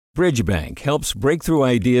Bridgebank helps breakthrough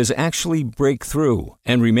ideas actually break through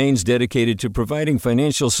and remains dedicated to providing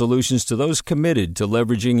financial solutions to those committed to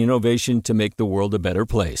leveraging innovation to make the world a better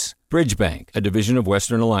place. Bridgebank, a division of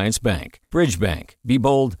Western Alliance Bank. Bridgebank. Be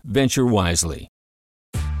bold, venture wisely.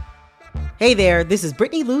 Hey there, this is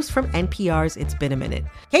Brittany Luce from NPR's It's Been a Minute.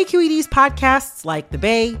 KQED's podcasts like The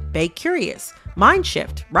Bay, Bay Curious, Mind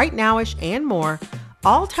Shift, Right Nowish, and more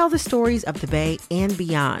all tell the stories of the Bay and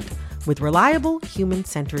beyond with reliable,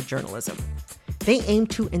 human-centered journalism. They aim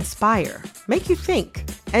to inspire, make you think,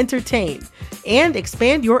 entertain, and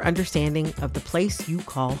expand your understanding of the place you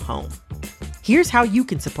call home. Here's how you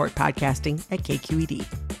can support podcasting at KQED.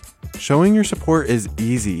 Showing your support is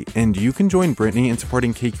easy, and you can join Brittany in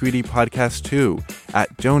supporting KQED Podcast too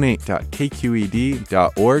at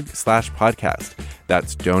donate.kqed.org/podcast.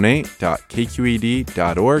 That's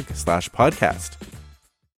donate.kqed.org/podcast.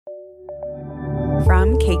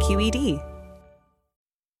 From KQED.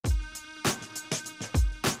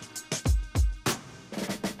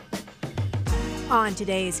 On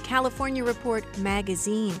today's California Report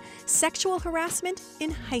magazine, sexual harassment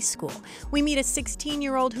in high school. We meet a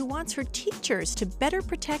 16-year-old who wants her teachers to better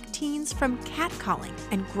protect teens from catcalling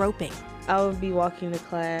and groping. I would be walking to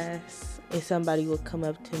class and somebody would come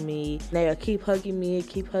up to me. They'll keep hugging me,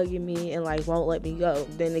 and like won't let me go.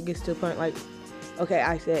 Then it gets to a point like, okay,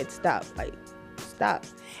 I said stop, like stop.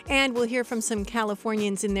 And we'll hear from some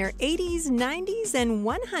Californians in their 80s, 90s, and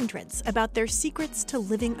 100s about their secrets to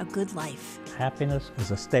living a good life. Happiness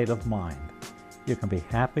is a state of mind. You can be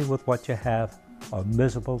happy with what you have or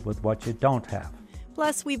miserable with what you don't have.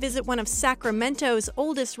 Plus, we visit one of Sacramento's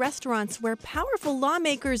oldest restaurants where powerful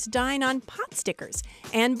lawmakers dine on Potstickers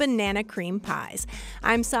and banana cream pies.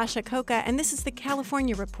 I'm Sasha Coca, and this is the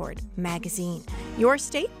California Report magazine. Your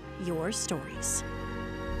state, your stories.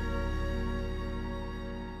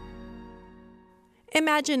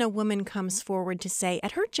 Imagine a woman comes forward to say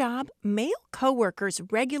at her job, male coworkers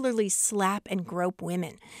regularly slap and grope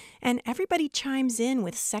women, and everybody chimes in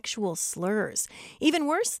with sexual slurs. Even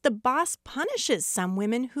worse, the boss punishes some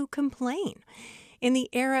women who complain. In the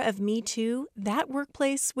era of Me Too, that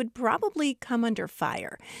workplace would probably come under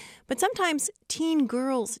fire. But sometimes teen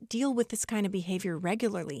girls deal with this kind of behavior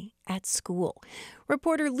regularly at school.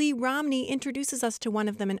 Reporter Lee Romney introduces us to one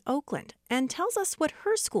of them in Oakland and tells us what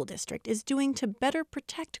her school district is doing to better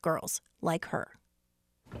protect girls like her.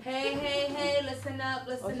 Hey, hey, hey, listen up.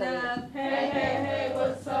 Hey,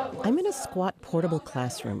 what's up? I'm in a squat portable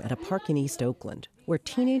classroom at a park in East Oakland where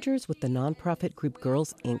teenagers with the nonprofit group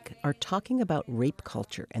Girls Inc. are talking about rape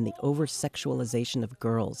culture and the over-sexualization of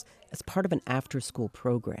girls as part of an after-school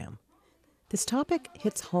program. This topic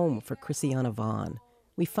hits home for Christiana Vaughn.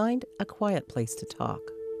 We find a quiet place to talk.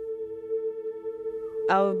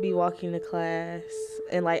 I would be walking to class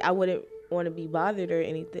and like I wouldn't want to be bothered or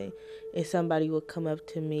anything, and somebody would come up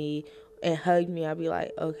to me and hug me. I'd be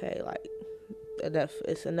like, okay, like enough,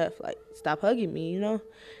 it's enough, like stop hugging me, you know.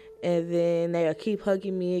 And then they'll keep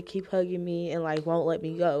hugging me, and like won't let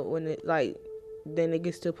me go. When it like, then it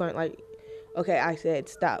gets to a point like, okay, I said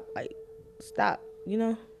stop, like stop, you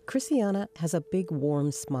know. Christiana has a big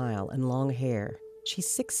warm smile and long hair. She's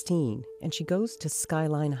 16 and she goes to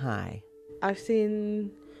Skyline High. I've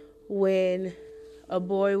seen when a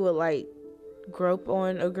boy would like grope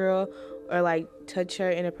on a girl or like touch her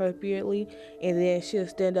inappropriately, and then she'll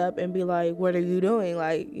stand up and be like, what are you doing?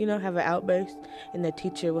 Like, you know, have an outburst, and the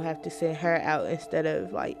teacher will have to send her out instead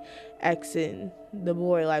of like asking the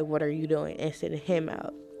boy like, what are you doing, and sending him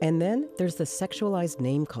out. And then there's the sexualized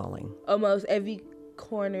name calling. Almost every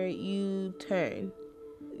corner you turn,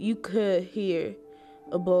 you could hear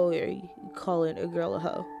a boy calling a girl a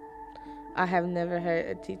hoe. I have never heard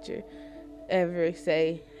a teacher ever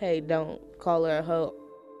say, hey, don't call her a hoe.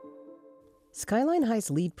 Skyline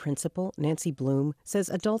High's lead principal, Nancy Bloom, says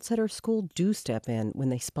adults at her school do step in when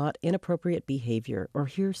they spot inappropriate behavior or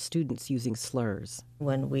hear students using slurs.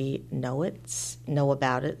 When we know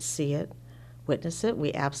about it, see it, witness it,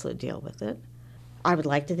 we absolutely deal with it. I would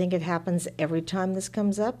like to think it happens every time this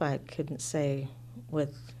comes up. I couldn't say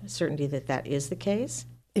with certainty that that is the case.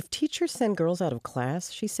 If teachers send girls out of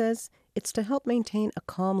class, she says, it's to help maintain a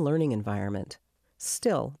calm learning environment.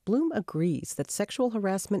 Still, Bloom agrees that sexual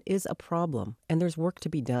harassment is a problem and there's work to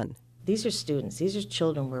be done. These are students. These are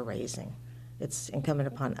children we're raising. It's incumbent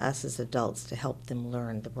upon us as adults to help them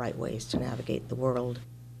learn the right ways to navigate the world.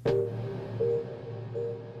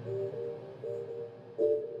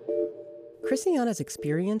 Christiana's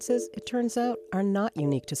experiences, it turns out, are not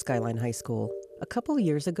unique to Skyline High School. A couple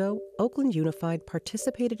years ago, Oakland Unified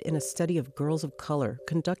participated in a study of girls of color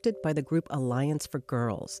conducted by the group Alliance for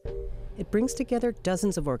Girls. It brings together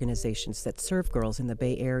dozens of organizations that serve girls in the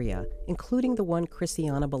Bay Area, including the one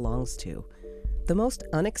Christiana belongs to. The most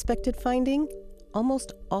unexpected finding?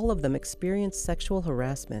 Almost all of them experienced sexual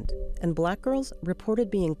harassment, and Black girls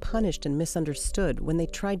reported being punished and misunderstood when they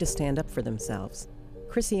tried to stand up for themselves.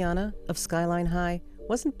 Christiana, of Skyline High,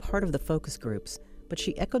 wasn't part of the focus groups, but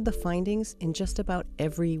she echoed the findings in just about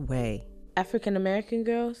every way. African American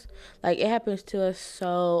girls, like, it happens to us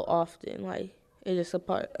so often, like, it's just a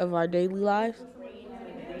part of our daily lives.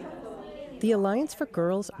 The Alliance for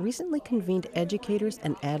Girls recently convened educators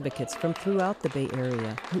and advocates from throughout the Bay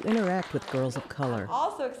Area who interact with girls of color.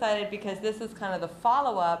 Also excited because this is kind of the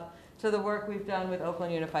follow-up to the work we've done with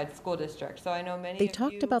Oakland Unified School District. So I know many They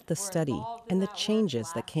talked about the study and the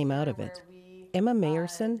changes that came out of it. Emma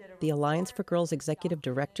Mayerson, the Alliance for Girls executive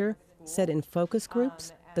director, said in focus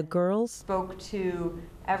groups, the girls spoke to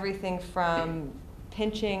everything from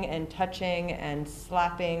pinching and touching and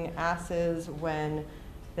slapping asses when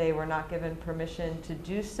they were not given permission to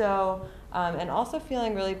do so, and also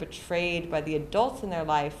feeling really betrayed by the adults in their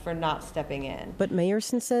life for not stepping in. But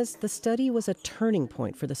Mayerson says the study was a turning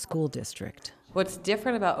point for the school district. What's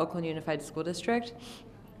different about Oakland Unified School District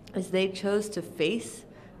is they chose to face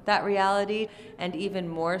that reality, and even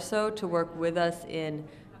more so to work with us in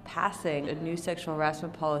passing a new sexual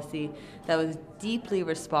harassment policy that was deeply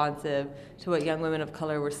responsive to what young women of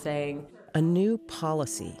color were saying. A new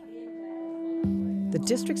policy. The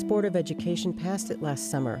district's Board of Education passed it last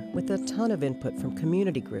summer with a ton of input from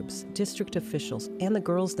community groups, district officials, and the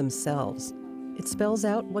girls themselves. It spells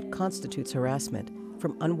out what constitutes harassment,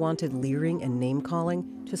 from unwanted leering and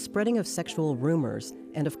name-calling to spreading of sexual rumors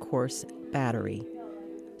and, of course, battery.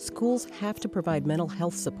 Schools have to provide mental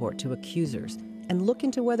health support to accusers and look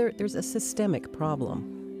into whether there's a systemic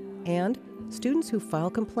problem. And students who file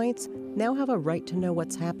complaints now have a right to know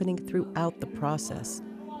what's happening throughout the process.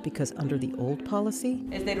 Because under the old policy,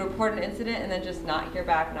 is they'd report an incident and then just not hear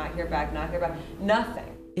back,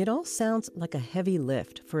 nothing. It all sounds like a heavy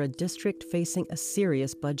lift for a district facing a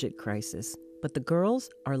serious budget crisis, but the girls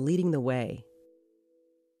are leading the way.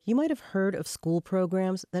 You might have heard of school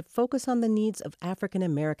programs that focus on the needs of African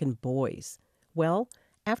American boys. Well,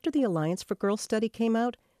 after the Alliance for Girls study came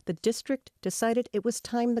out, the district decided it was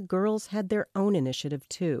time the girls had their own initiative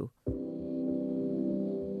too.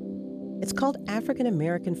 It's called African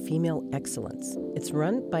American Female Excellence. It's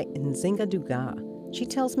run by Nzinga Duga. She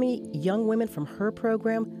tells me young women from her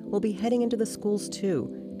program will be heading into the schools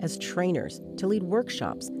too as trainers to lead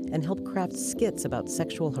workshops and help craft skits about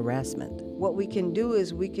sexual harassment. What we can do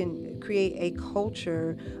is we can create a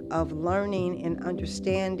culture of learning and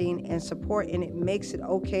understanding and support, and it makes it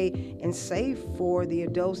okay and safe for the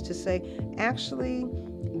adults to say, actually,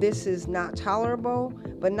 this is not tolerable,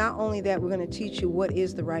 but not only that, we're going to teach you what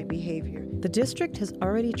is the right behavior. The district has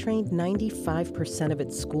already trained 95% of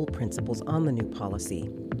its school principals on the new policy.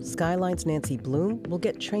 Skyline's Nancy Bloom will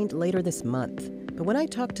get trained later this month. But when I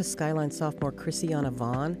talked to Skyline sophomore Christiana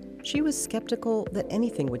Vaughn, she was skeptical that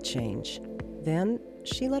anything would change. Then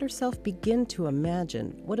she let herself begin to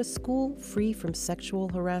imagine what a school free from sexual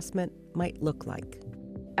harassment might look like.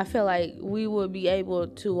 I feel like we would be able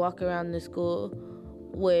to walk around the school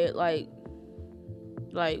with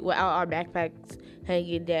without our backpacks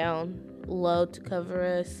hanging down low to cover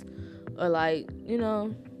us, or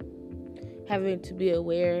having to be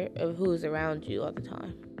aware of who's around you all the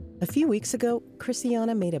time. A few weeks ago,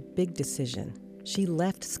 Christiana made a big decision. She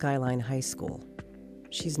left Skyline High School.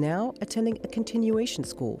 She's now attending a continuation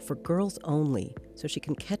school for girls only, so she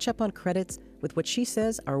can catch up on credits with what she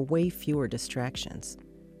says are way fewer distractions.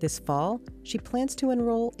 This fall, she plans to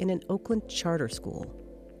enroll in an Oakland charter school.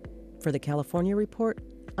 For the California Report,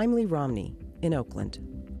 I'm Lee Romney in Oakland.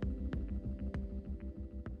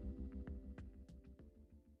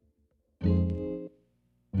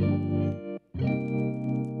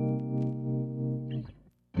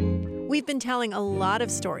 We've been telling a lot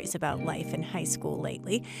of stories about life in high school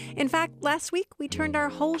lately. In fact, last week we turned our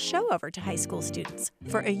whole show over to high school students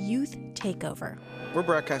for a youth takeover. We're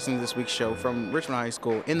broadcasting this week's show from Richmond High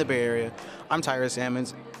School in the Bay Area. I'm Tyrus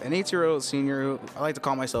Sammons, an 8-year-old senior who I like to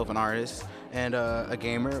call myself an artist and a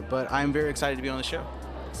gamer, but I'm very excited to be on the show.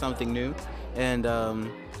 Something new,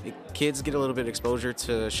 and kids get a little bit of exposure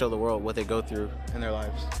to show the world what they go through in their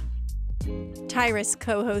lives. Tyrus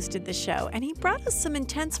co-hosted the show, and he brought us some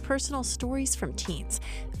intense personal stories from teens,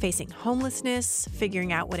 facing homelessness,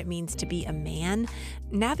 figuring out what it means to be a man,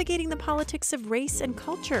 navigating the politics of race and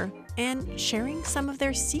culture, and sharing some of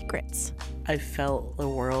their secrets. I felt the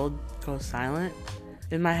world go silent.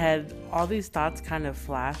 In my head, all these thoughts kind of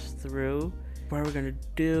flashed through, what are we gonna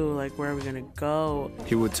do? Like, where are we gonna go?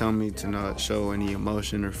 He would tell me to not show any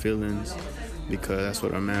emotion or feelings because that's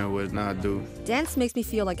what a man would not do. Dance makes me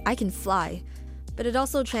feel like I can fly, but it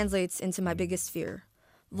also translates into my biggest fear,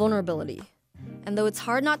 vulnerability. And though it's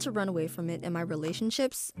hard not to run away from it in my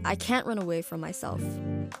relationships, I can't run away from myself.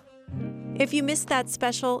 If you missed that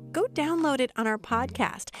special, go download it on our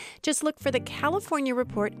podcast. Just look for the California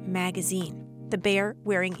Report magazine, The Bear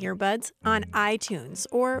Wearing Earbuds, on iTunes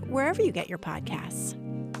or wherever you get your podcasts.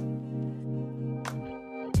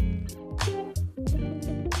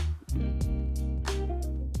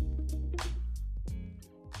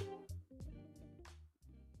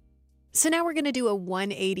 So now we're going to do a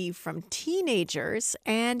 180 from teenagers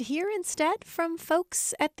and hear instead from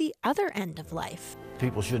folks at the other end of life.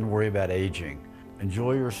 People shouldn't worry about aging.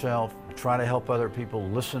 Enjoy yourself, try to help other people,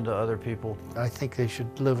 listen to other people. I think they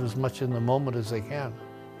should live as much in the moment as they can.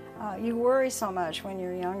 You worry so much when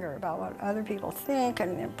you're younger about what other people think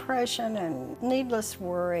and impression and needless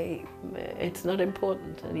worry. It's not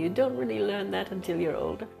important, and you don't really learn that until you're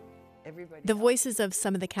older. The voices of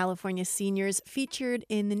some of the California seniors featured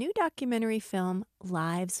in the new documentary film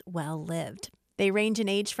Lives Well Lived. They range in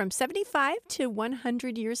age from 75 to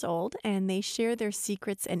 100 years old, and they share their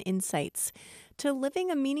secrets and insights to living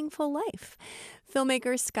a meaningful life.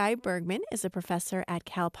 Filmmaker Skye Bergman is a professor at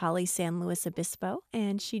Cal Poly San Luis Obispo,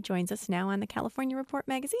 and she joins us now on the California Report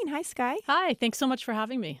magazine. Hi, Skye. Hi, thanks so much for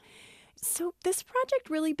having me. So this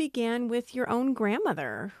project really began with your own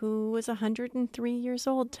grandmother, who was 103 years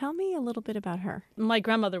old. Tell me a little bit about her. My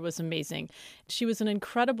grandmother was amazing. She was an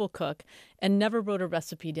incredible cook and never wrote a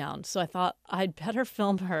recipe down. So I thought I'd better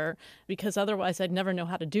film her because otherwise I'd never know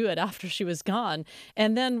how to do it after she was gone.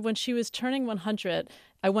 And then when she was turning 100,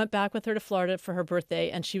 I went back with her to Florida for her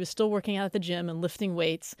birthday, and she was still working out at the gym and lifting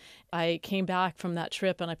weights. I came back from that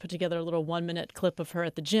trip, and I put together a little 1-minute clip of her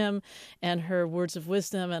at the gym and her words of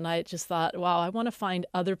wisdom, and I just thought, wow, I want to find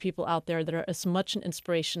other people out there that are as much an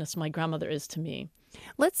inspiration as my grandmother is to me.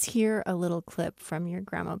 Let's hear a little clip from your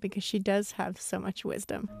grandma, because she does have so much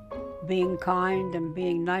wisdom. Being kind and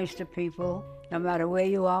being nice to people, no matter where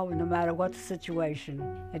you are, no matter what the situation,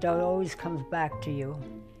 it always comes back to you.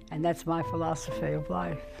 And that's my philosophy of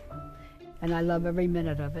life. And I love every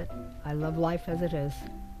minute of it. I love life as it is.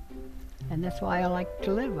 And that's why I like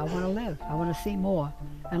to live. I want to live. I want to see more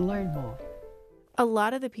and learn more. A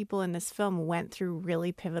lot of the people in this film went through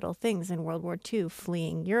really pivotal things in World War II,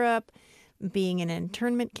 fleeing Europe, being in an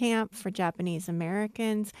internment camp for Japanese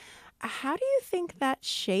Americans. How do you think that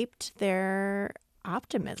shaped their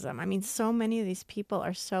optimism? I mean, so many of these people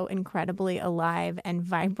are so incredibly alive and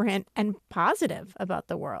vibrant and positive about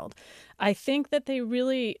the world. I think that they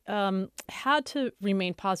really had to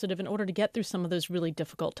remain positive in order to get through some of those really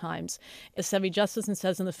difficult times. As Sevi Justison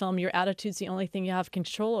says in the film, your attitude's the only thing you have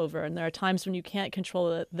control over. And there are times when you can't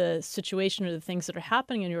control the situation or the things that are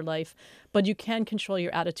happening in your life, but you can control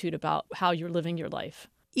your attitude about how you're living your life.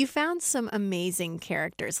 You found some amazing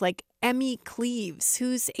characters like Emmy Cleaves,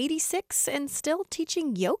 who's 86 and still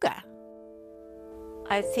teaching yoga.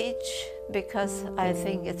 I teach because I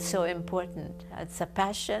think it's so important. It's a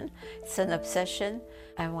passion, it's an obsession.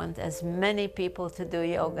 I want as many people to do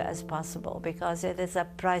yoga as possible because it is a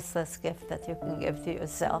priceless gift that you can give to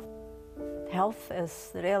yourself. Health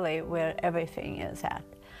is really where everything is at.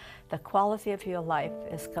 The quality of your life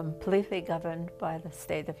is completely governed by the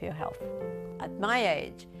state of your health. At my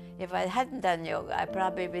age, if I hadn't done yoga, I'd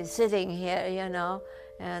probably be sitting here,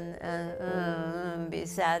 and be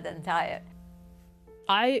sad and tired.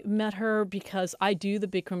 I met her because I do the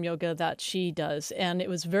Bikram yoga that she does, and it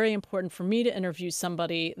was very important for me to interview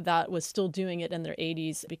somebody that was still doing it in their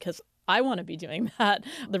 80s because I want to be doing that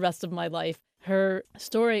the rest of my life. Her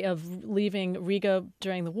story of leaving Riga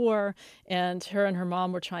during the war, and her and her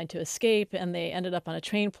mom were trying to escape, and they ended up on a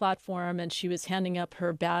train platform, and she was handing up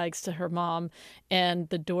her bags to her mom, and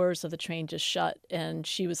the doors of the train just shut, and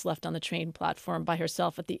she was left on the train platform by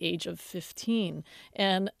herself at the age of 15.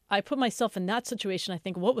 And I put myself in that situation. I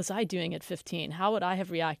think, what was I doing at 15? How would I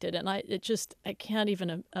have reacted? And I can't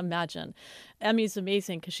even imagine. Emmy's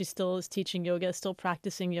amazing because she still is teaching yoga, still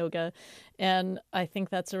practicing yoga, and I think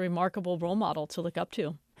that's a remarkable role model to look up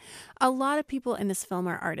to. A lot of people in this film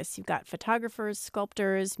are artists. You've got photographers,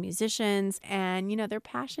 sculptors, musicians, and, their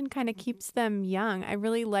passion kind of keeps them young. I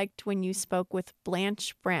really liked when you spoke with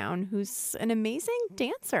Blanche Brown, who's an amazing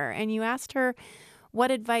dancer, and you asked her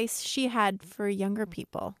what advice she had for younger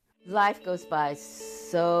people. Life goes by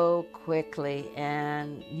so quickly,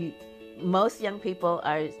 and most young people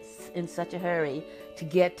are in such a hurry to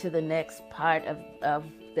get to the next part of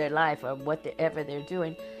their life or whatever they're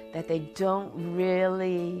doing that they don't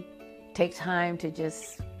really take time to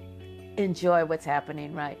just enjoy what's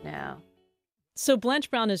happening right now. So Blanche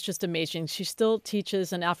Brown is just amazing. She still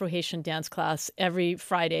teaches an Afro-Haitian dance class every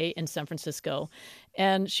Friday in San Francisco.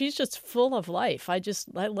 And she's just full of life. I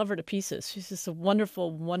love her to pieces. She's just a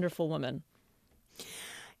wonderful, wonderful woman.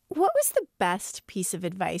 What was the best piece of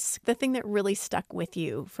advice, the thing that really stuck with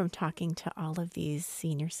you from talking to all of these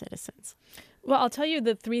senior citizens? Well, I'll tell you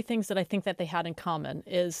the three things that I think that they had in common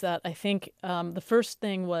is that I think the first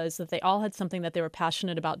thing was that they all had something that they were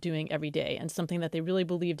passionate about doing every day and something that they really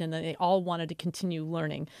believed in, that they all wanted to continue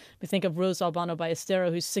learning. We think of Rose Albano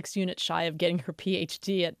Ballesteros, who's 6 units shy of getting her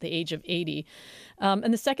PhD at the age of 80.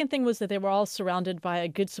 And the second thing was that they were all surrounded by a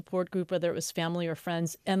good support group, whether it was family or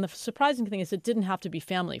friends. And the surprising thing is it didn't have to be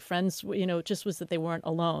family. Friends, it just was that they weren't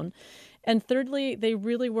alone. And thirdly, they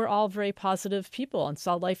really were all very positive people and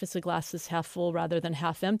saw life as a glass is half full rather than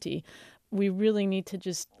half empty. We really need to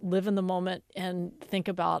just live in the moment and think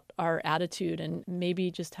about our attitude and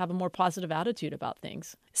maybe just have a more positive attitude about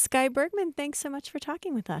things. Skye Bergman, thanks so much for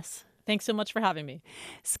talking with us. Thanks so much for having me.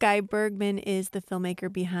 Skye Bergman is the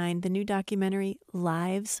filmmaker behind the new documentary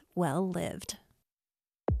Lives Well Lived.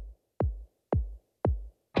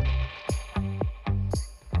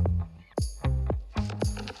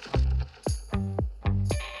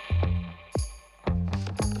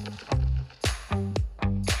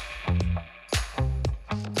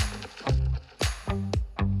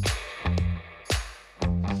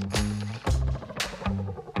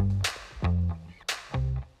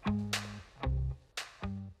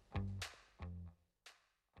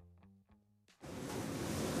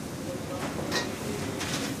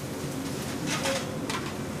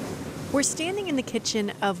 We're standing in the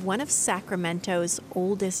kitchen of one of Sacramento's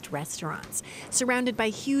oldest restaurants, surrounded by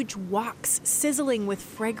huge woks sizzling with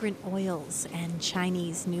fragrant oils and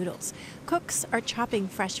Chinese noodles. Cooks are chopping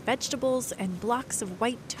fresh vegetables and blocks of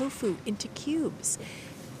white tofu into cubes.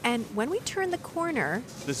 And when we turn the corner...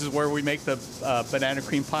 This is where we make the banana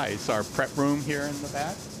cream pies, our prep room here in the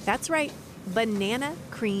back. That's right. Banana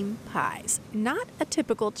cream pies. Not a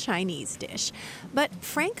typical Chinese dish. But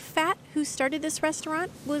Frank Fatt, who started this restaurant,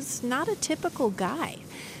 was not a typical guy.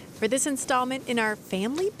 For this installment in our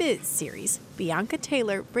Family Biz series, Bianca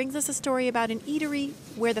Taylor brings us a story about an eatery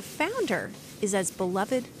where the founder is as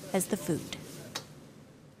beloved as the food.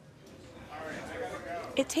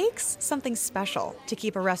 It takes something special to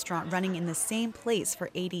keep a restaurant running in the same place for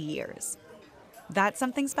 80 years. That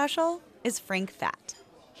something special is Frank Fatt.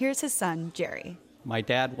 Here's his son, Jerry. My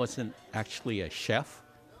dad wasn't actually a chef,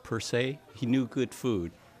 per se. He knew good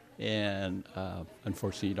food. And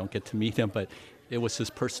unfortunately, you don't get to meet him, but it was his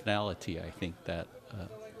personality, I think, that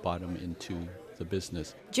brought him into the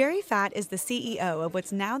business. Jerry Fatt is the CEO of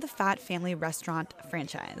what's now the Fatt Family Restaurant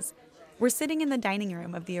franchise. We're sitting in the dining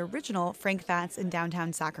room of the original Frank Fatt's in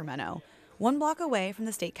downtown Sacramento, 1 block away from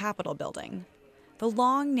the state capitol building. The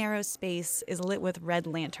long, narrow space is lit with red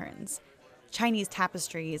lanterns. Chinese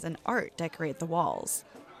tapestries and art decorate the walls.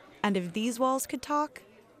 And if these walls could talk,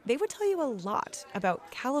 they would tell you a lot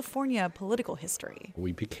about California political history.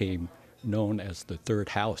 We became known as the third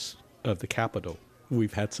house of the Capitol.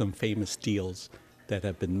 We've had some famous deals that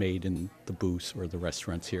have been made in the booths or the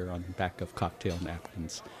restaurants here on the back of cocktail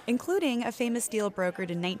napkins. Including a famous deal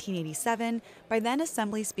brokered in 1987 by then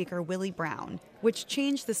Assembly Speaker Willie Brown, which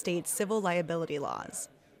changed the state's civil liability laws.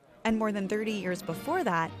 And more than 30 years before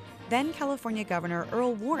that, then California Governor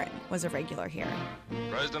Earl Warren was a regular here.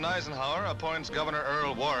 President Eisenhower appoints Governor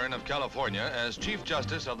Earl Warren of California as Chief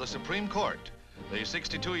Justice of the Supreme Court. The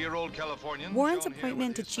 62-year-old Californian... Warren's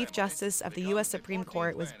appointment to Chief Justice of the U.S. Supreme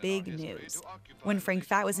Court was big news. When Frank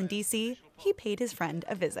Fatt was in D.C., he paid his friend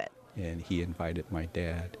a visit. And he invited my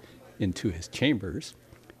dad into his chambers,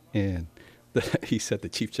 and he said the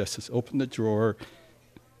Chief Justice opened the drawer,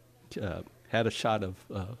 had a shot of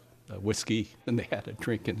whiskey, and they had a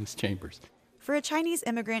drink in his chambers. For a Chinese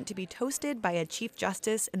immigrant to be toasted by a Chief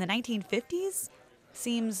Justice in the 1950s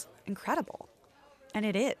seems incredible. And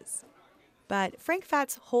it is. But Frank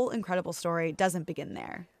Fatt's whole incredible story doesn't begin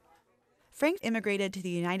there. Frank immigrated to the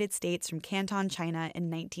United States from Canton, China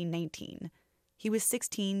in 1919. He was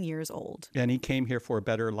 16 years old. And he came here for a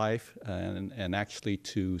better life and actually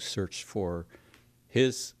to search for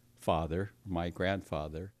his father, my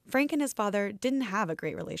grandfather. Frank and his father didn't have a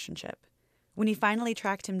great relationship. When he finally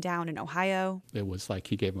tracked him down in Ohio... It was like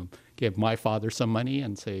he gave my father some money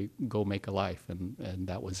and say, go make a life, and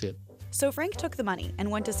that was it. So Frank took the money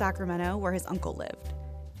and went to Sacramento where his uncle lived.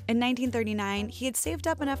 In 1939, he had saved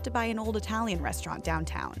up enough to buy an old Italian restaurant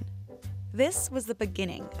downtown. This was the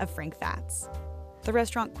beginning of Frank Fatt's. The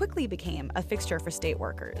restaurant quickly became a fixture for state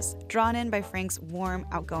workers, drawn in by Frank's warm,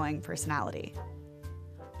 outgoing personality.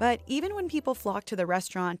 But even when people flocked to the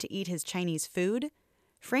restaurant to eat his Chinese food,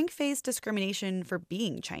 Frank faced discrimination for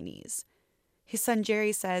being Chinese. His son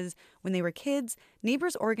Jerry says when they were kids,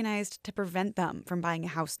 neighbors organized to prevent them from buying a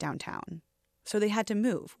house downtown. So they had to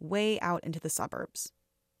move way out into the suburbs.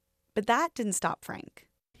 But that didn't stop Frank.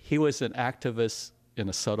 He was an activist in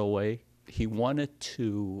a subtle way. He wanted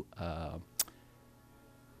to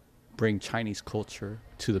bring Chinese culture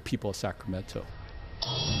to the people of Sacramento.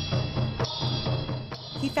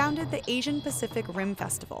 He founded the Asian Pacific Rim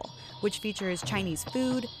Festival, which features Chinese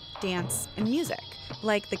food, dance, and music,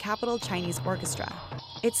 like the Capitol Chinese Orchestra.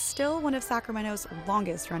 It's still one of Sacramento's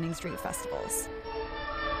longest-running street festivals.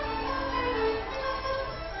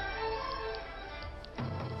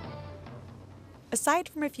 Aside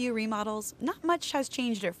from a few remodels, not much has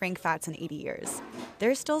changed at Frank Fat's in 80 years.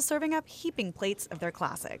 They're still serving up heaping plates of their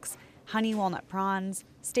classics: honey walnut prawns,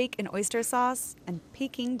 steak and oyster sauce, and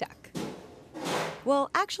Peking duck.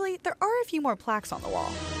 Well, actually, there are a few more plaques on the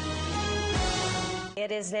wall.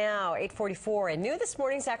 It is now 8:44, and new this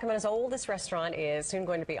morning, Sacramento's oldest restaurant is soon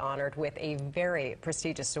going to be honored with a very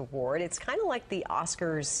prestigious award. It's kind of like the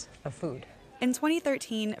Oscars of food. In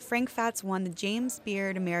 2013, Frank Fat's won the James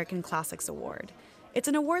Beard American Classics Award. It's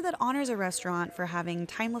an award that honors a restaurant for having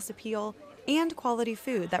timeless appeal and quality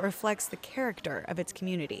food that reflects the character of its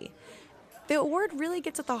community. The award really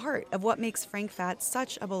gets at the heart of what makes Frank Fat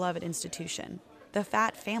such a beloved institution: the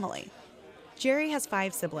Fat family. Jerry has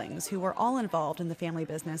 5 siblings who were all involved in the family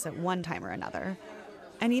business at one time or another.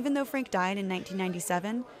 And even though Frank died in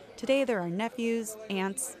 1997, today there are nephews,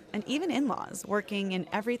 aunts, and even in-laws working in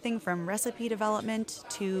everything from recipe development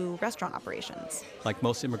to restaurant operations. Like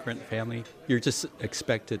most immigrant family, you're just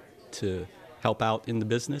expected to help out in the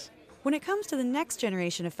business. When it comes to the next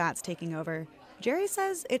generation of Fats taking over, Jerry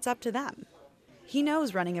says it's up to them. He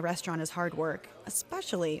knows running a restaurant is hard work,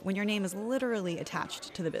 especially when your name is literally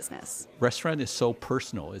attached to the business. Restaurant is so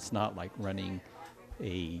personal. It's not like running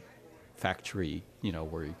a factory,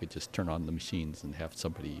 where you could just turn on the machines and have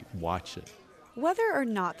somebody watch it. Whether or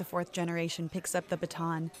not the 4th generation picks up the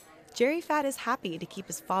baton, Jerry Fat is happy to keep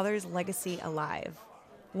his father's legacy alive.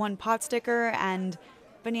 One pot sticker and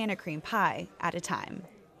banana cream pie at a time.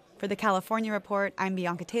 For the California Report, I'm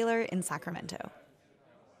Bianca Taylor in Sacramento.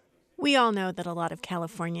 We all know that a lot of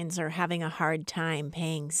Californians are having a hard time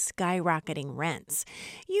paying skyrocketing rents.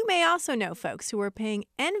 You may also know folks who are paying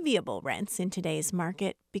enviable rents in today's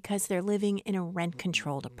market because they're living in a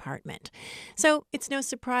rent-controlled apartment. So it's no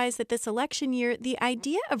surprise that this election year, the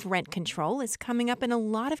idea of rent control is coming up in a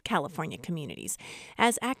lot of California communities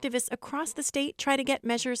as activists across the state try to get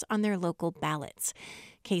measures on their local ballots.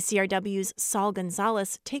 KCRW's Saul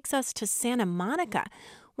Gonzalez takes us to Santa Monica,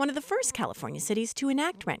 one of the first California cities to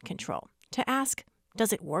enact rent control, to ask,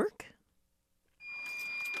 does it work?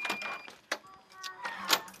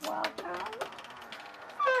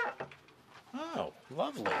 Oh,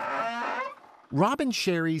 lovely. Robin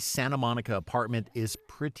Sherry's Santa Monica apartment is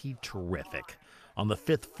pretty terrific. On the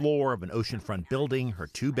 5th floor of an oceanfront building, her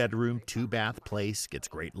 2-bedroom, 2-bath place gets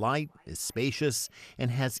great light, is spacious, and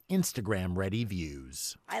has Instagram-ready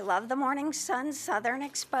views. I love the morning sun, southern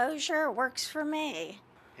exposure, works for me.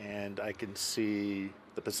 And I can see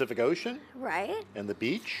the Pacific Ocean. Right? And the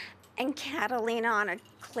beach. And Catalina on a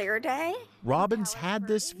clear day. Robin's had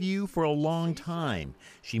this view for a long time.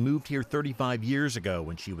 She moved here 35 years ago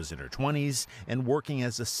when she was in her 20s and working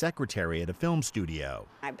as a secretary at a film studio.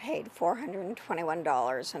 I paid $421 in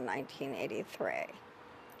 1983.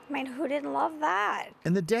 I mean, who didn't love that?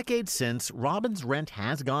 In the decades since, Robin's rent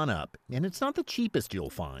has gone up, and it's not the cheapest you'll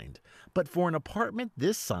find. But for an apartment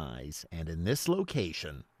this size and in this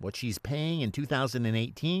location, what she's paying in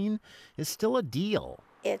 2018 is still a deal.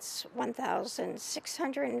 It's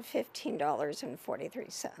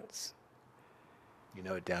 $1,615.43. You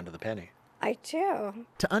know it down to the penny. I do.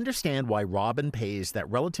 To understand why Robin pays that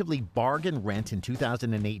relatively bargain rent in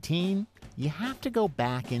 2018, you have to go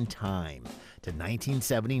back in time to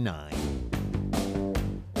 1979.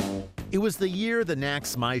 It was the year the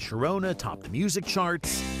Knack's My Sharona topped the music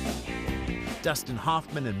charts. Dustin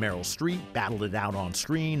Hoffman and Meryl Streep battled it out on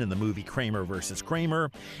screen in the movie Kramer vs.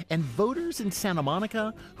 Kramer, and voters in Santa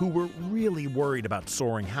Monica, who were really worried about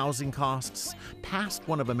soaring housing costs, passed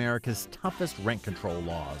one of America's toughest rent control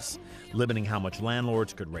laws, limiting how much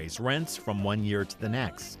landlords could raise rents from one year to the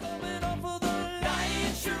next.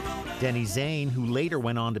 Denny Zane, who later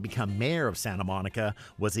went on to become mayor of Santa Monica,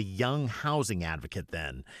 was a young housing advocate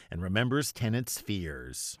then and remembers tenants'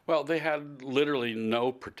 fears. Well, they had literally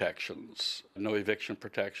no protections, no eviction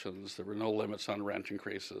protections. There were no limits on rent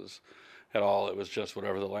increases at all. It was just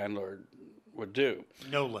whatever the landlord would do.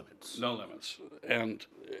 No limits. No limits. And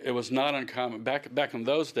it was not uncommon. Back in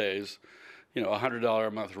those days, you know, a $100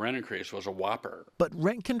 a month rent increase was a whopper. But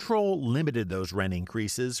rent control limited those rent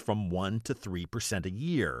increases from 1 to 3% a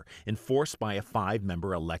year, enforced by a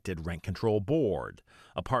 5-member elected rent control board.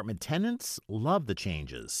 Apartment tenants loved the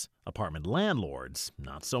changes. Apartment landlords,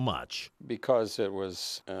 not so much. Because it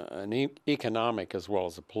was an economic as well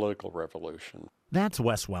as a political revolution. That's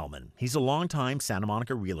Wes Wellman. He's a longtime Santa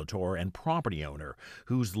Monica realtor and property owner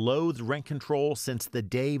who's loathed rent control since the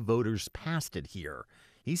day voters passed it here.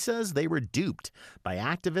 He says they were duped by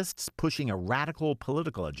activists pushing a radical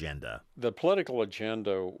political agenda. The political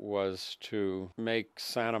agenda was to make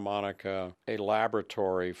Santa Monica a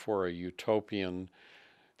laboratory for a utopian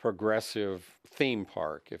progressive theme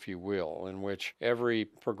park, if you will, in which every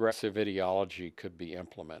progressive ideology could be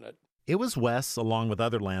implemented. It was Wes, along with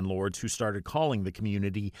other landlords, who started calling the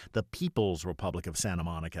community the People's Republic of Santa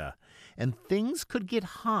Monica. And things could get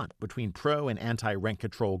hot between pro and anti-rent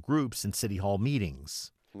control groups in City Hall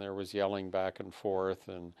meetings. There was yelling back and forth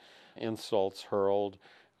and insults hurled.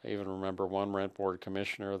 I even remember one rent board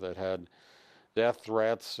commissioner that had death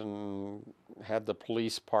threats and had the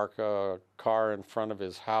police park a car in front of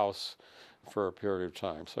his house for a period of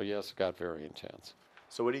time. So yes, it got very intense.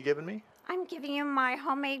 So what are you giving me? I'm giving you my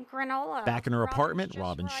homemade granola. Back in her apartment,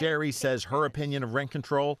 Robin Sherry says her opinion of rent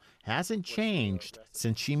control hasn't changed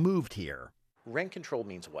since she moved here. Rent control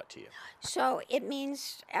means what to you? So it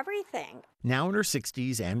means everything. Now in her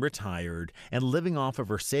 60s and retired and living off of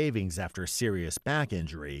her savings after a serious back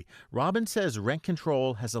injury, Robin says rent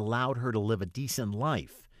control has allowed her to live a decent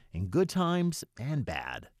life in good times and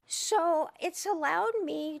bad. So it's allowed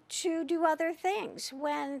me to do other things.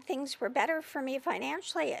 When things were better for me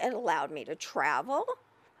financially, it allowed me to travel.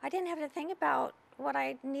 I didn't have to think about what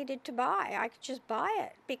I needed to buy. I could just buy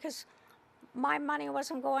it because my money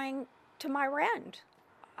wasn't going to my rent.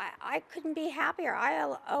 I couldn't be happier.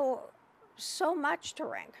 I owe so much to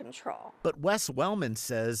rent control. But Wes Wellman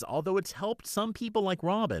says although it's helped some people like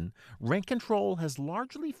Robin, rent control has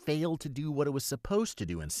largely failed to do what it was supposed to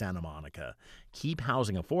do in Santa Monica, keep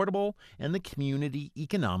housing affordable and the community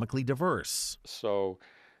economically diverse. So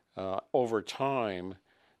over time,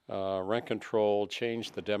 rent control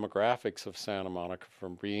changed the demographics of Santa Monica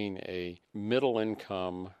from being a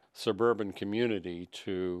middle-income suburban community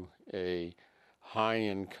to a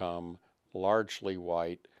high-income, largely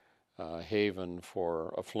white haven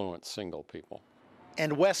for affluent single people.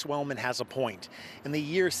 And Wes Wellman has a point. In the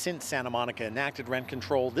years since Santa Monica enacted rent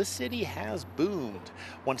control, this city has boomed.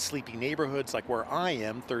 Once sleepy neighborhoods like where I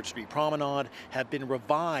am, 3rd Street Promenade, have been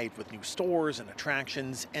revived with new stores and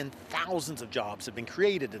attractions, and thousands of jobs have been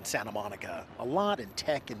created in Santa Monica, a lot in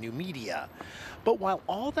tech and new media. But while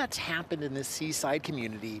all that's happened in this seaside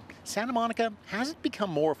community, Santa Monica hasn't become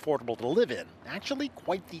more affordable to live in. Actually,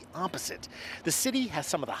 quite the opposite. The city has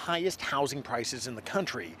some of the highest housing prices in the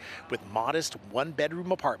country, with modest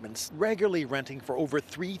one-bedroom apartments regularly renting for over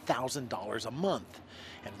 $3,000 a month.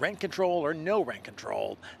 And rent control or no rent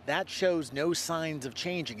control, that shows no signs of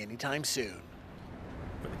changing anytime soon.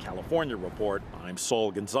 For the California Report, I'm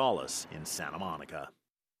Saul Gonzalez in Santa Monica.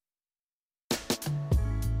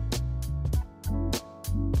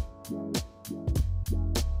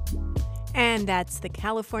 And that's the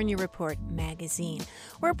California Report magazine.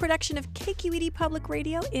 We're a production of KQED Public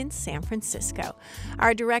Radio in San Francisco.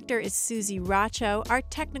 Our director is Susie Racho. Our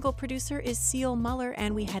technical producer is Seal Muller,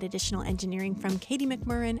 and we had additional engineering from Katie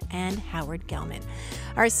McMurrin and Howard Gelman.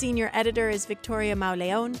 Our senior editor is Victoria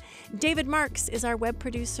Mauleon. David Marks is our web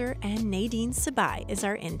producer, and Nadine Sabai is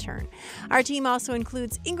our intern. Our team also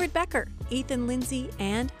includes Ingrid Becker, Ethan Lindsay,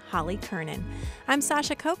 and Holly Kernan. I'm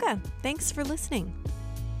Sasha Coca. Thanks for listening.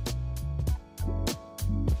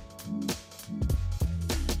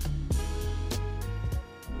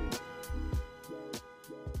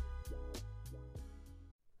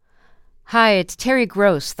 Hi, it's Terry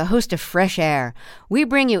Gross, the host of Fresh Air. We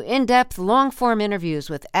bring you in-depth, long-form interviews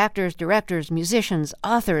with actors, directors, musicians,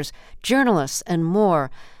 authors, journalists, and more.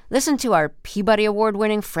 Listen to our Peabody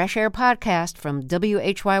Award-winning Fresh Air podcast from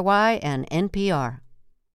WHYY and NPR.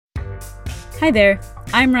 Hi there,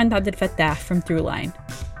 I'm Rand Abdel Fattah from Throughline.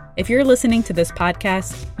 If you're listening to this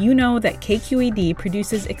podcast, you know that KQED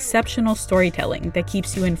produces exceptional storytelling that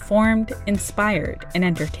keeps you informed, inspired, and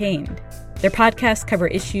entertained. Their podcasts cover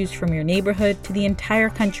issues from your neighborhood to the entire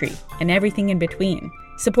country and everything in between.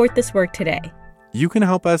 Support this work today. You can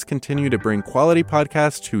help us continue to bring quality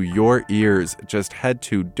podcasts to your ears. Just head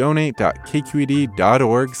to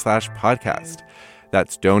donate.kqed.org/podcast.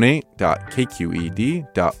 That's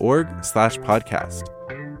donate.kqed.org/podcast.